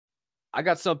I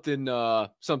got something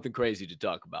crazy to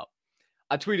talk about.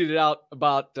 I tweeted it out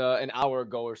about an hour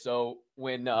ago or so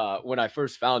when I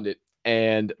first found it,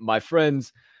 and my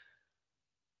friends,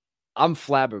 I'm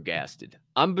flabbergasted.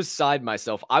 I'm beside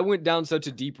myself. I went down such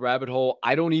a deep rabbit hole.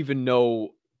 I don't even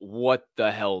know what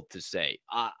the hell to say.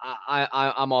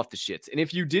 I'm off the shits. And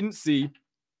if you didn't see,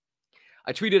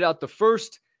 I tweeted out the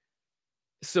first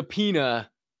subpoena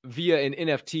via an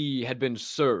NFT had been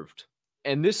served.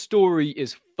 And this story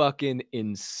is fucking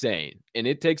insane. And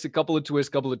it takes a couple of twists,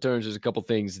 couple of turns. There's a couple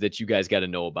things that you guys got to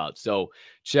know about. So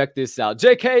check this out.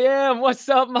 JKM, what's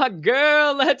up, my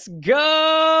girl? Let's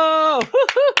go.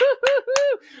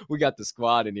 We got the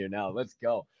squad in here now. Let's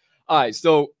go. All right.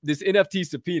 So this NFT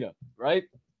subpoena, right?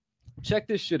 Check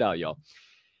this shit out, y'all.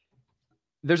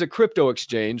 There's a crypto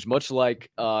exchange, much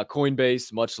like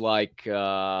Coinbase, much like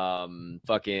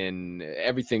fucking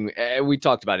everything we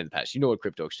talked about in the past. You know what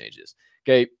crypto exchange is.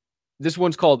 Okay. This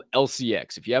one's called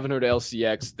LCX. If you haven't heard of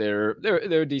LCX,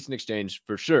 they're a decent exchange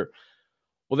for sure.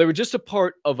 Well, they were just a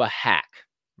part of a hack,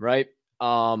 right?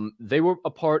 They were a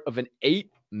part of an $8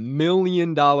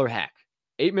 million hack.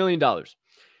 $8 million.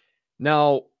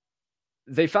 Now,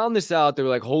 they found this out. They were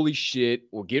like, holy shit,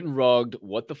 we're getting rugged.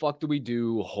 What the fuck do we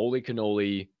do? Holy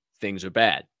cannoli, things are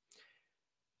bad.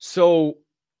 So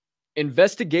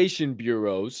investigation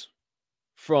bureaus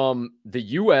from the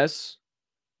US,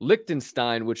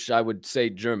 Liechtenstein, which I would say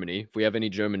Germany. If we have any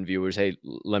German viewers, hey,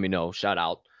 let me know. Shout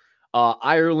out.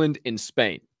 Ireland and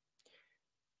Spain.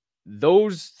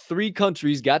 Those three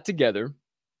countries got together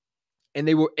and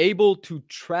they were able to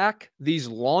track these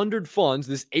laundered funds,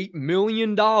 this $8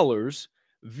 million,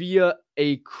 via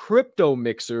a crypto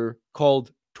mixer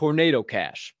called Tornado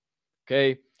Cash.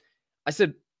 Okay. I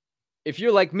said, if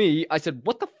you're like me, I said,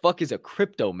 what the fuck is a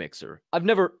crypto mixer? I've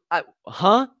never, a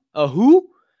who?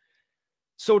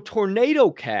 So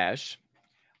Tornado Cash,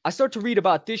 I start to read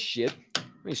about this shit.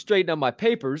 Let me straighten up my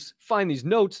papers, find these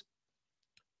notes,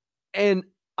 and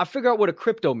I figure out what a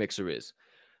crypto mixer is.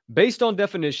 Based on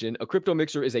definition, a crypto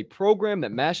mixer is a program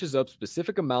that mashes up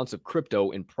specific amounts of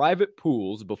crypto in private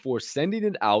pools before sending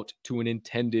it out to an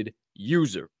intended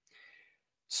user.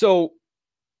 So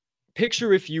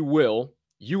picture, if you will,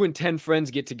 you and 10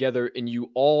 friends get together and you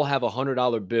all have a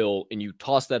 $100 bill and you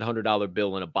toss that $100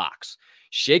 bill in a box.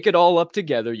 Shake it all up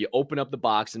together, you open up the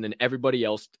box, and then everybody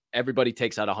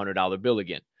takes out a $100 bill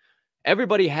again.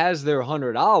 Everybody has their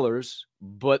 $100,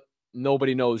 but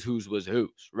nobody knows whose was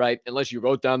whose, right? Unless you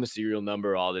wrote down the serial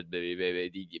number, all that.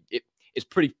 It's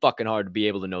pretty fucking hard to be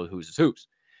able to know whose is whose.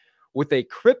 With a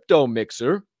crypto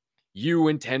mixer, you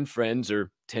and 10 friends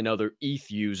or 10 other ETH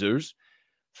users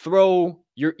throw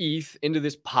your ETH into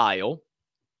this pile,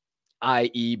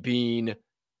 i.e. being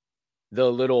the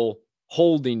little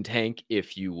holding tank,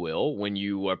 if you will, when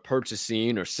you are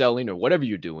purchasing or selling or whatever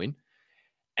you're doing.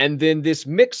 And then this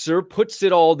mixer puts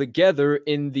it all together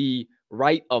in the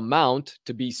right amount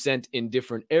to be sent in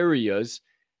different areas,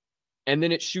 and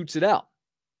then it shoots it out.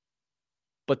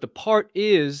 But the part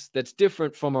that's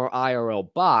different from our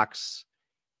IRL box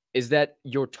is that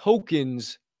your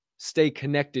tokens stay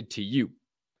connected to you.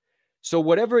 So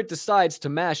whatever it decides to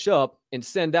mash up and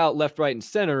send out left, right, and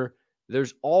center,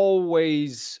 there's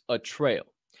always a trail.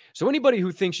 So anybody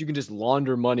who thinks you can just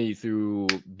launder money through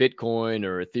Bitcoin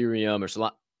or Ethereum or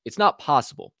Solana, it's not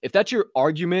possible. If that's your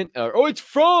argument, it's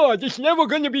fraud, it's never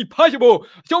going to be possible,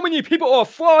 so many people are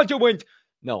fraudulent.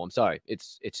 No, I'm sorry.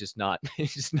 It's just not.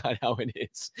 It's just not how it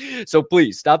is. So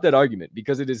please stop that argument,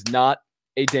 because it is not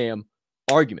a damn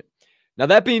argument. Now,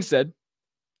 that being said,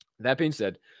 the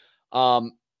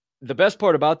best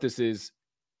part about this is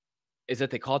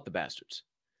that they caught the bastards.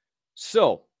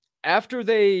 So after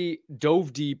they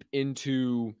dove deep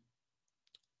into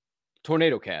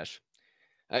Tornado Cash,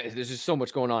 there's just so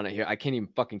much going on here. I can't even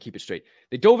fucking keep it straight.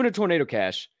 They dove into Tornado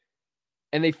Cash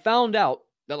and they found out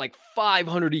that like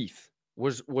 500 ETH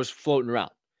was floating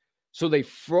around. So they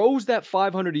froze that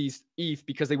 500 ETH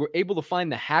because they were able to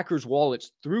find the hackers'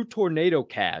 wallets through Tornado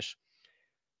Cash.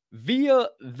 Via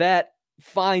that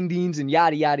findings and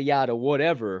yada, yada, yada,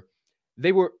 whatever,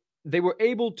 they were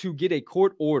able to get a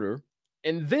court order.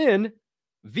 And then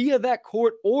via that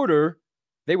court order,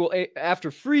 they will, after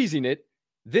freezing it,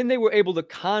 then they were able to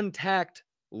contact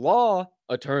law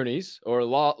attorneys or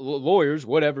lawyers,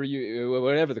 whatever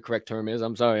the correct term is.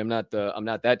 I'm sorry, I'm not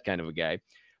that kind of a guy,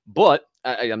 but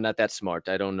I'm not that smart.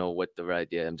 I don't know what the right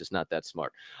idea. I'm just not that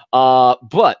smart.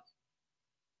 But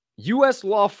U.S.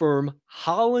 law firm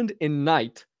Holland and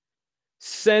Knight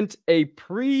sent a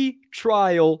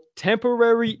pre-trial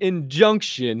temporary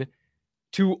injunction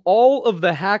to all of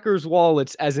the hackers'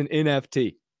 wallets as an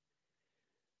NFT.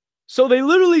 So they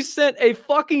literally sent a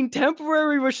fucking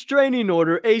temporary restraining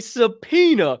order, a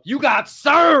subpoena. You got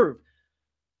served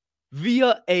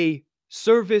via a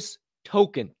service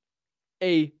token,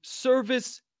 a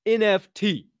service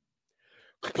NFT.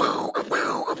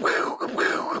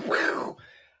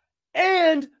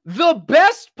 And the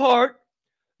best part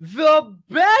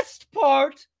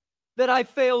that I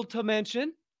failed to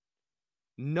mention,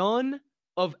 none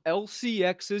of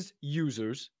LCX's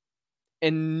users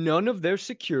and none of their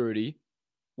security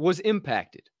was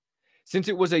impacted. Since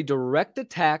it was a direct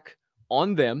attack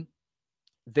on them,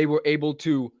 they were able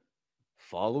to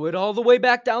follow it all the way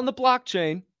back down the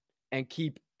blockchain and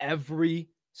keep every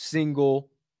single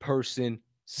person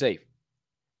safe.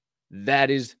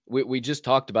 That is, we just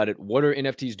talked about it. What are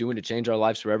NFTs doing to change our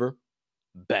lives forever?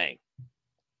 Bang.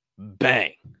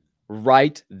 Bang.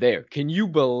 Right there. Can you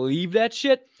believe that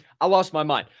shit? I lost my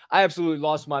mind. I absolutely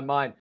lost my mind